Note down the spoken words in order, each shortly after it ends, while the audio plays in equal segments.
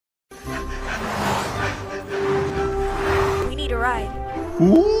ride.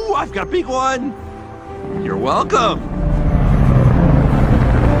 Ooh, I've got a big one. You're welcome.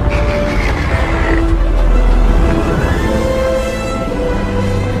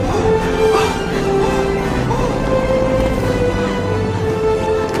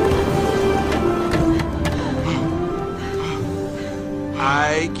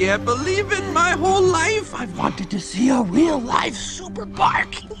 I can't believe it. My whole life I've wanted to see a real-life super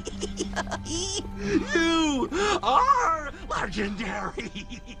park. You are legendary.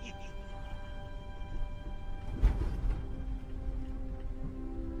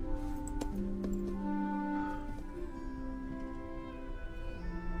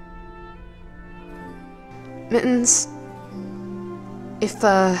 Mittens, if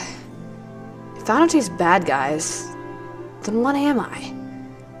I don't chase bad guys, then what am I?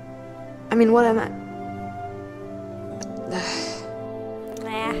 I mean, what am I?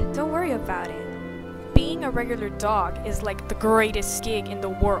 Nah, don't worry about it. Being a regular dog is like the greatest gig in the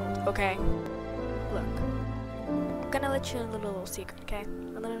world, okay? Look, I'm gonna let you in a little secret, okay?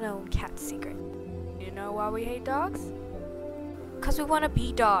 A little known cat secret. You know why we hate dogs? Because we want to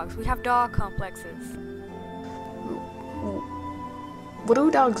be dogs. We have dog complexes. What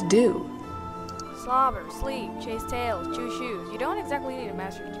do dogs do? Slobber, sleep, chase tails, chew shoes. You don't exactly need a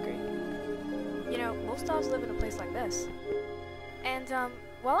master's degree. You know, most dogs live in a place like this. And,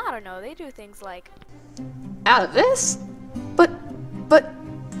 well, I don't know, they do things like... Out of this? But...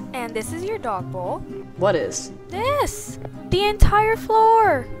 And this is your dog bowl. What is? This! The entire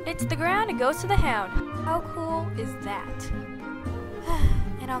floor! It's the ground, it goes to the hound. How cool is that?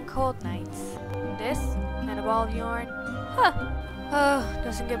 And on cold nights, this and a ball of yarn. Huh. Oh,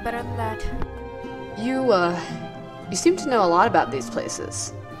 doesn't get better than that. You seem to know a lot about these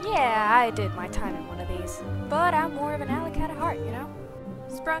places. Yeah, I did my time in one of these. But I'm more of an alley cat at heart, you know?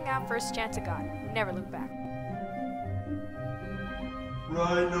 Sprung out first chance I got. Never look back.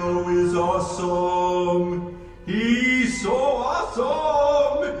 Rhino is awesome. He's so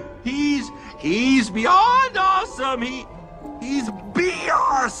awesome. He's beyond awesome. He's be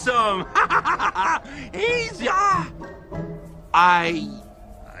awesome. I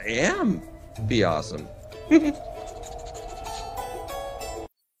am be awesome.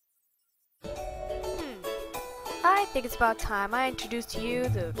 I think it's about time I introduce to you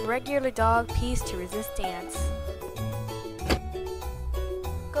the regular dog piece to resist dance.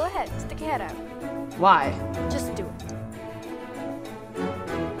 Go ahead, stick your head out. Why? Just do it.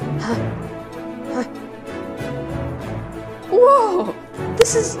 Whoa!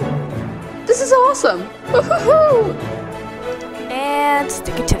 This is awesome! Woohoo! And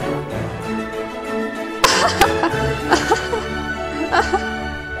stick your tongue out.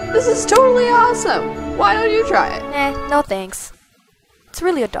 This is totally awesome! Why don't you try it? No thanks. It's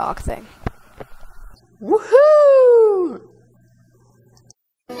really a dog thing. Woohoo!